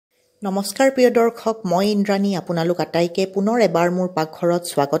নমস্কাৰ প্ৰিয় দৰ্শক মই ইন্দ্ৰাণী আপোনালোক আটাইকে পুনৰ এবাৰ মোৰ পাকঘৰত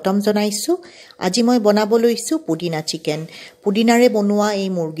স্বাগতম জনাইছো আজি মই বনাব লৈছো পুদিনা চিকেন পুদিনাৰে বনোৱা এই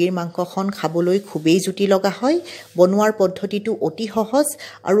মুৰ্গীৰ মাংসখন খাবলৈ খুবেই জুতি লগা হয় বনোৱাৰ পদ্ধতিটো অতি সহজ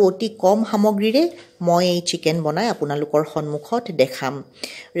আৰু অতি কম সামগ্ৰীৰে মই এই চিকেন বনাই আপোনালোকৰ সন্মুখত দেখাম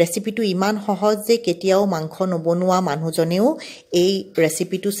ৰেচিপিটো ইমান সহজ যে কেতিয়াও মাংস নবনোৱা মানুহজনেও এই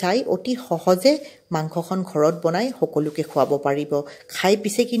ৰেচিপিটো চাই অতি সহজে মাংসখন ঘৰত বনাই সকলোকে খুৱাব পাৰিব খাই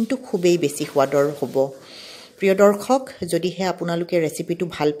পিছে কিন্তু খুবেই বেছি সোৱাদৰ হ'ব প্ৰিয় দৰ্শক যদিহে আপোনালোকে ৰেচিপিটো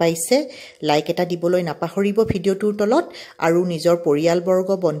ভাল পাইছে লাইক এটা দিবলৈ নাপাহৰিব ভিডিঅ'টোৰ তলত আৰু নিজৰ পৰিয়ালবৰ্গ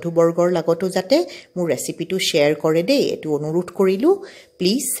বন্ধুবৰ্গৰ লগতো যাতে মোৰ ৰেচিপিটো শ্বেয়াৰ কৰে দেই এটো অনুৰোধ কৰিলো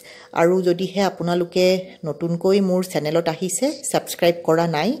প্লিজ আৰু যদিহে আপোনালোকে নতুনকৈ মোৰ চেনেলত আহিছে সাবস্ক্ৰাইব কৰা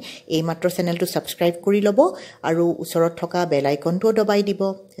নাই এই মাত্ৰ চেনেলটো সাবস্ক্ৰাইব কৰি ল'ব আৰু ওচৰত থকা বেল আইকনটো দবাই দিব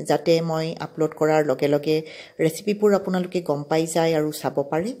যাতে মই আপলোড কৰাৰ লগে লগে ৰেচিপিবোৰ আপোনালোকে গম পাই যায় আৰু চাব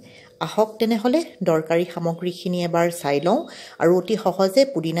পাৰে আহক তেনেহলে দৰকাৰী সামগ্ৰীখিনি এবাৰ চাই লওঁ আৰু অতি সহজে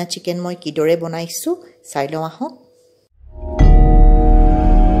পুদিনা চিকেন মই কিদৰে বনাইছো চাই লওঁ আহক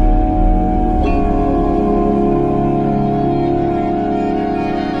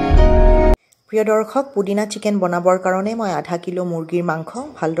প্ৰিয় দৰ্শক পুদিনা চিকেন বনাবৰ কাৰণে মই আধা কিলো মুৰ্গীৰ মাংস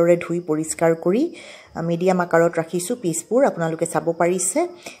ভালদৰে ধুই পৰিষ্কাৰ কৰি মিডিয়াম আকাৰত ৰাখিছো পিছবোৰ আপোনালোকে চাব পাৰিছে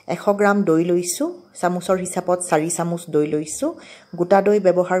 100 গ্ৰাম দৈ লৈছো চামুচৰ হিচাপত 4 চামুচ দৈ লৈছো গোটা দৈ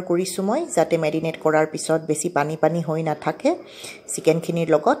ব্যৱহাৰ কৰিছো মই যাতে মেৰিনেট কৰাৰ পিছত বেছি পানী হৈ নাথাকে চিকেনখিনিৰ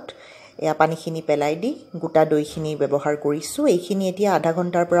লগত এয়া পানীখিনি পেলাই দি গোটা দৈখিনি ব্যৱহাৰ কৰিছো এইখিনি এতিয়া আধা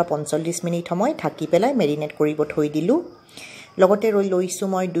ঘণ্টাৰ পৰা 45 মিনিট সময় ঢাকি পেলাই মেৰিনেট কৰিব থৈ দিলো লগতে লৈছো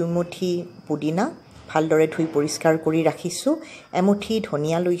মই 2 মুঠি পুদিনা ভালদৰে ধুই পৰিষ্কাৰ কৰি ৰাখিছো এমুঠি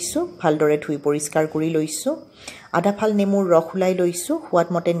ধনিয়া লৈছো ভালদৰে ধুই পৰিষ্কাৰ কৰি লৈছো আধা ফাল নেমুৰ ৰস উলাই লৈছো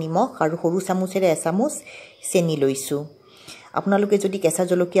সোৱাদমতে নিমখ আৰু সৰু চামুচেৰে এচামুচ চেনি লৈছো আপোনালোকে যদি কেঁচা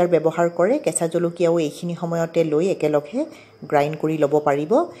জলকীয়াৰ ব্যৱহাৰ কৰে কেঁচা জলকীয়াও এইখিনি সময়তে লৈ একেলগে গ্ৰাইণ্ড কৰি ল'ব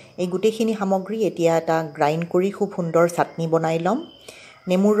পাৰিব এই গুটেখিনি সামগ্ৰী এতিয়া এটা গ্ৰাইণ্ড কৰি খুব সুন্দৰ চাটনি বনাই লম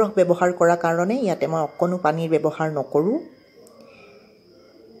নেমুৰ ৰস ব্যৱহাৰ কৰা কাৰণে ইয়াতে মই অকণো পানীৰ ব্যৱহাৰ নকৰো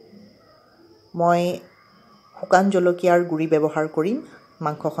মই শুকান জলকীয়াৰ গুৰি ব্যৱহাৰ কৰিম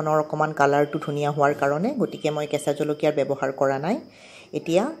মাংসখনৰ অকমান কালাৰটো ধুনিয়া হোৱাৰ কাৰণে গটিকে মই কেঁচা জলকীয়াৰ ব্যৱহাৰ কৰা নাই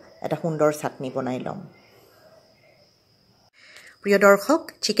এতিয়া এটা সুন্দৰ চাটনি বনাই লম প্ৰিয় দৰ্শক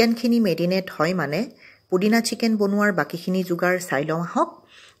চিকেনখিনি মেৰিনেট হয় মানে পুদিনা চিকেন বনোৱাৰ বাকিখিনি যোগাৰ চাই লওঁ আহক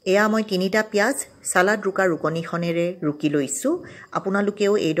এয়া মই 3টা পিয়াজ সালাড ৰুকা ৰুকনিখনেৰে ৰুকি লৈছো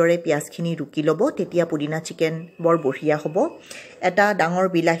আপোনালোকেও এইদৰে পিয়াজখিনি ৰুকি ল'ব তেতিয়া পুদিনা চিকেন বৰ বঢ়িয়া হ'ব এটা ডাঙৰ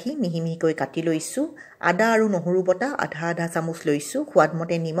বিলাহী মিহিমিহিকৈ কাটি লৈছো আদা আৰু নহৰু বটা আধা চামুচ লৈছো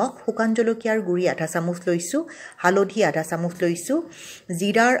সোৱাদমতে নিমখ শুকান জলকীয়াৰ গুৰি আধা চামুচ লৈছো হালধি আধা চামুচ লৈছো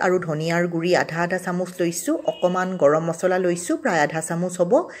জিৰাৰ আৰু ধনিয়াৰ গুৰি আধা চামুচ লৈছো অকমান গৰম মছলা লৈছো প্ৰায় আধা চামুচ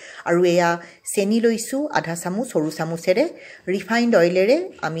হ'ব আৰু এয়া চেনি লৈছো আধা চামুচ সৰু চামুচেৰে ৰিফাইন্ড অইলেৰে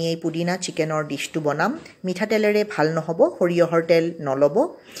আমি এই পুদিনা চিকেনৰ ডিশটো বনাম মিঠা তেলেৰে ভাল নহব সৰিয়হৰ তেল নলব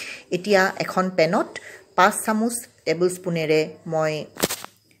এতিয়া এখন পেনত 5 চামুচ টেবল স্পুনেৰে মই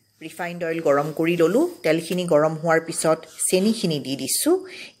ৰিফাইন্ড অইল গৰম কৰি ললো তেলখিনি গৰম হোৱাৰ পিছত চেনিখিনি দি দিছো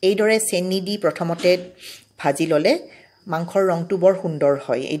এইদৰে চেনি দি প্ৰথমতে ভাজি ললে মাংসৰ ৰংটো বৰ সুন্দৰ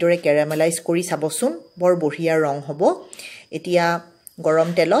হয় এইদৰে কেৰামেলাইজ কৰি চাবচোন বৰ বঢ়িয়া ৰং হ'ব এতিয়া গৰম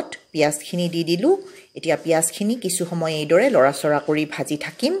তেলত পিয়াজখিনি দি দিলো এতিয়া পিয়াজখিনি কিছু সময় এইদৰে লৰাচৰা কৰি ভাজি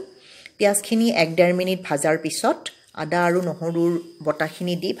থাকিম পিয়াজখিনি 1.5 মিনিট ভাজাৰ পিছত আদা আৰু নহৰুৰ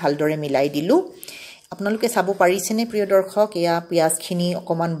বটাখিনি দি ভালদৰে মিলাই দিলো আপোনালোকে চাব পাৰিছেনে প্ৰিয় দৰ্শক এয়া পিয়াজখিনি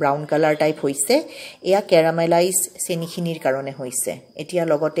অকমান ব্ৰাউন কালাৰ টাইপ হৈছে এয়া কেৰামেলাইজ চেনিখিনিৰ কাৰণে হৈছে এতিয়া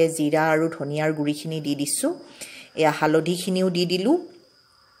লগতে জিৰা আৰু ধনিয়াৰ গুৰিখিনি দি দিছো এয়া হালধিখিনিও দি দিলো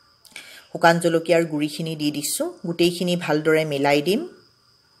শুকান জলকীয়াৰ গুৰিখিনি দি দিছো গুটেইখিনি ভালদৰে মিলাই দিম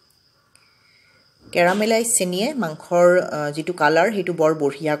কেৰামেলাইজ চেনিয়ে মাংসৰ যেটো কালাৰ হেতু বৰ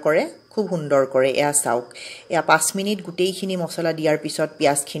বঢ়িয়া কৰে খুব সুন্দৰ কৰে এয়া চাওক এয়া 5 মিনিট গুটেইখিনি মছলা দিয়াৰ পিছত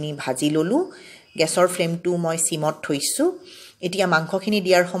পিয়াজখিনি ভাজি ললো গেছৰ ফ্লেমটো মই সিমত থৈছো এতিয়া মাংসখিনি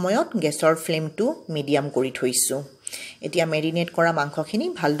দিয়াৰ সময়ত গেছৰ ফ্লেমটো মিডিয়াম কৰি থৈছো এতিয়া মেৰিনেট কৰা মাংসখিনি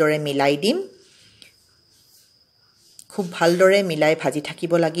ভালদৰে মিলাই দিম খুব ভালদৰে মিলাই ভাজি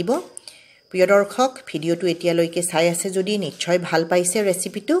থাকিব লাগিব প্ৰিয় দৰ্শক ভিডিঅ'টো এতিয়ালৈকে চাই আছে যদি নিশ্চয় ভাল পাইছে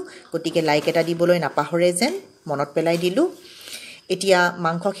ৰেচিপিটো গতিকে লাইক এটা দিবলৈ নাপাহৰে যেন মনত পেলাই দিলো এতিয়া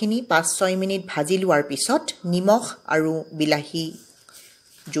মাংসখিনি 5-6 মিনিট ভাজি লোৱাৰ পিছত নিমখ আৰু বিলাহী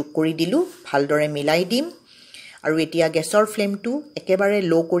যোগ কৰি দিলো ভালদৰে মিলাই দিম আৰু এতিয়া গেছৰ ফ্লেমটো একেবাৰে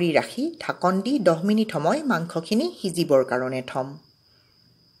লো কৰি ৰাখি ঢাকন দি 10 মিনিট সময় মাংসখিনি সিজিবৰ কাৰণে থম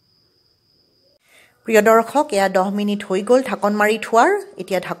প্ৰিয় দৰ্শক এয়া 10 মিনিট হৈ গল ঢাকন মাৰি থোৱাৰ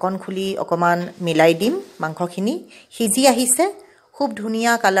এতিয়া ঢাকন খুলি অকমান মিলাই দিম মাংসখিনি সিজি আহিছে খুব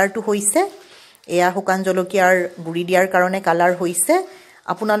ধুনীয়া কালাৰটো হৈছে এয়া শুকান জলকীয়াৰ গুৰি দিয়াৰ কাৰণে কালাৰ হৈছে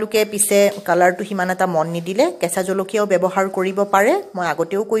আপোনালোকে পিছে কালাৰটো হিমান এটা মন নিদিলে কেঁচা জলকীয়াও ব্যৱহাৰ কৰিব পাৰে মই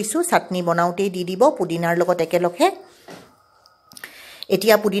আগতেও কৈছো চাটনি বনাওতেই দি দিব পুদিনাৰ লগত একেলগে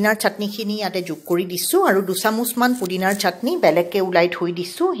এতিয়া পুদিনাৰ চাটনিখিনি ইয়াতে যোগ কৰি দিছো আৰু 2 চামুচমান পুদিনাৰ চাটনি বেলেগকে উলাই থৈ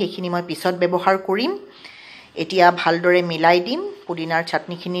দিছো সেইখিনি মই পিছত ব্যৱহাৰ কৰিম এতিয়া ভালদৰে মিলাই দিম পুদিনাৰ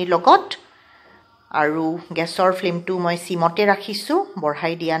চাটনিখিনিৰ লগত আৰু গেছৰ ফ্লেমটো মই সিমতে ৰাখিছো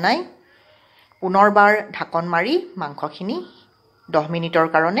বঢ়াই দিয়া নাই পুনৰবাৰ ঢাকন মাৰি মাংসখিনি 10 মিনিটৰ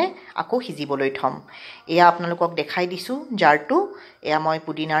কাৰণে আকৌ সিজিবলৈ থম এয়া আপোনালোকক দেখাই দিছো জাৰটো এয়া মই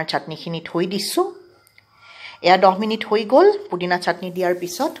পুদিনাৰ চাটনিখিনি থৈ দিছো এয়া 10 মিনিট হৈ গল পুদিনা চাটনি দিয়াৰ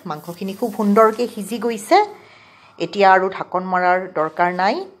পিছত মাংসখিনি খুব সুন্দৰকৈ সিজি গৈছে এতিয়া আৰু ঢাকন মাৰাৰ দৰকাৰ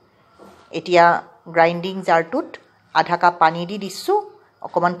নাই এতিয়া গ্ৰাইন্ডিং জাৰটোত আধা কাপ পানী দি দিছো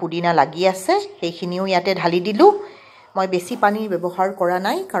অকমান পুদিনা লাগি আছে সেইখিনিও ইয়াতে ঢালি দিলো মই বেছি পানী ব্যৱহাৰ কৰা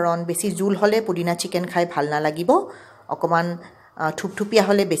নাই কাৰণ বেছি জুল হলে পুদিনা চিকেন খাই ভাল নালাগিব অকমান থুপথুপিয়া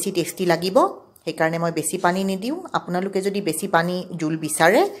হলে বেছি টেস্টি লাগিব সেইকাৰণে মই বেছি পানী নিদিও আপোনালোকে যদি বেছি পানী জুল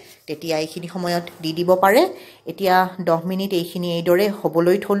বিচাৰে তেতিয়া এইখিনি সময়ত দি দিব পাৰে এতিয়া 10 মিনিট এইখিনি এইদৰে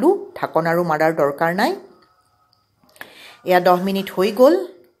হবলৈ থলো ঢাকন আৰু মাৰাৰ দৰকাৰ নাই এয়া 10 মিনিট হৈ গল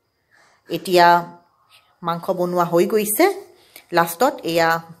এতিয়া মাংস বনোৱা হৈ গৈছে লাষ্টত এয়া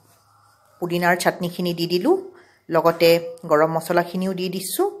পুদিনাৰ চাটনিখিনি দি দিলো লগতে গৰম মছলাখিনিও দি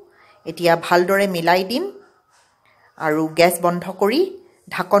দিছো এতিয়া ভালদৰে মিলাই দিম আৰু গ্যাস বন্ধ কৰি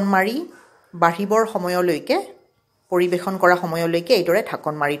ঢাকন মাৰি বাঢ়িবৰ সময়লৈকে পৰিবেশন কৰা সময়লৈকে এইদৰে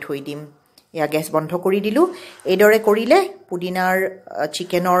ঢাকন মাৰি থৈ দিম এয়া গ্যাস বন্ধ কৰি দিলো এইদৰে কৰিলে পুদিনাৰ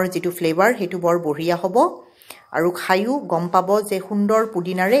চিকেনৰ যেটো ফ্লেভাৰ হেতু বৰ বঢ়িয়া হ'ব আৰু খাইও গম পাব যে সুন্দৰ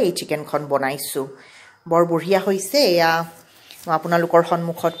পুদিনাৰে এই চিকেনখন বনাইছো বৰ বঢ়িয়া হৈছে এয়া আপোনালোকৰ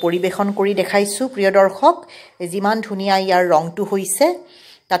সন্মুখত পৰিবেশন কৰি দেখাইছো প্ৰিয় দৰ্শক যিমান ধুনীয়া ইয়াৰ ৰংটো হৈছে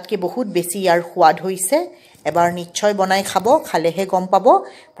তাতকে বহুত বেছি ইয়াৰ সোৱাদ হৈছে এবাৰ নিশ্চয় বনাই খাব খালেহে গম পাব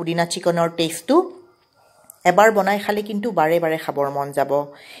পুদিনা চিকেনৰ টেষ্টটো এবাৰ বনাই খালে কিন্তু বাৰে বাৰে খাবৰ মন যাব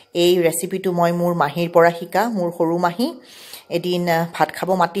এই ৰেচিপিটো মই মোৰ মাহীৰ পৰা শিকা মোৰ সৰু মাহী এদিন ভাত খাব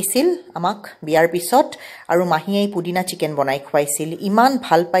মাতিছিল আমাক বিয়াৰ পিছত আৰু মাহীয়ে পুদিনা চিকেন বনাই খুৱাইছিল ইমান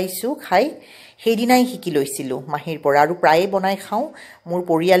ভাল পাইছো খাই সেইদিনাই শিকি লৈছিলো মাহীৰ পৰা আৰু প্ৰায়ে বনাই খাও মোৰ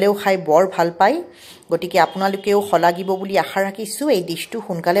পৰিয়ালেও খাই বৰ ভাল পায় গতিকে আপোনালোকেও খলাগিব বুলি আশা ৰাখিছো এই ডিশটো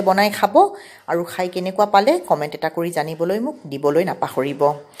সোনকালে বনাই খাব আৰু খাই কেনেকুৱা পালে কমেন্ট এটা কৰি জানিবলৈ মোক দিবলৈ নাপাহৰিব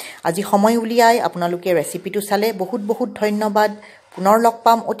আজি সময় উলিয়াই আপোনালোকে ৰেচিপিটো চালে বহুত বহুত ধন্যবাদ পুনৰ লগ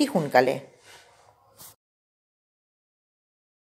পাম অতি সোনকালে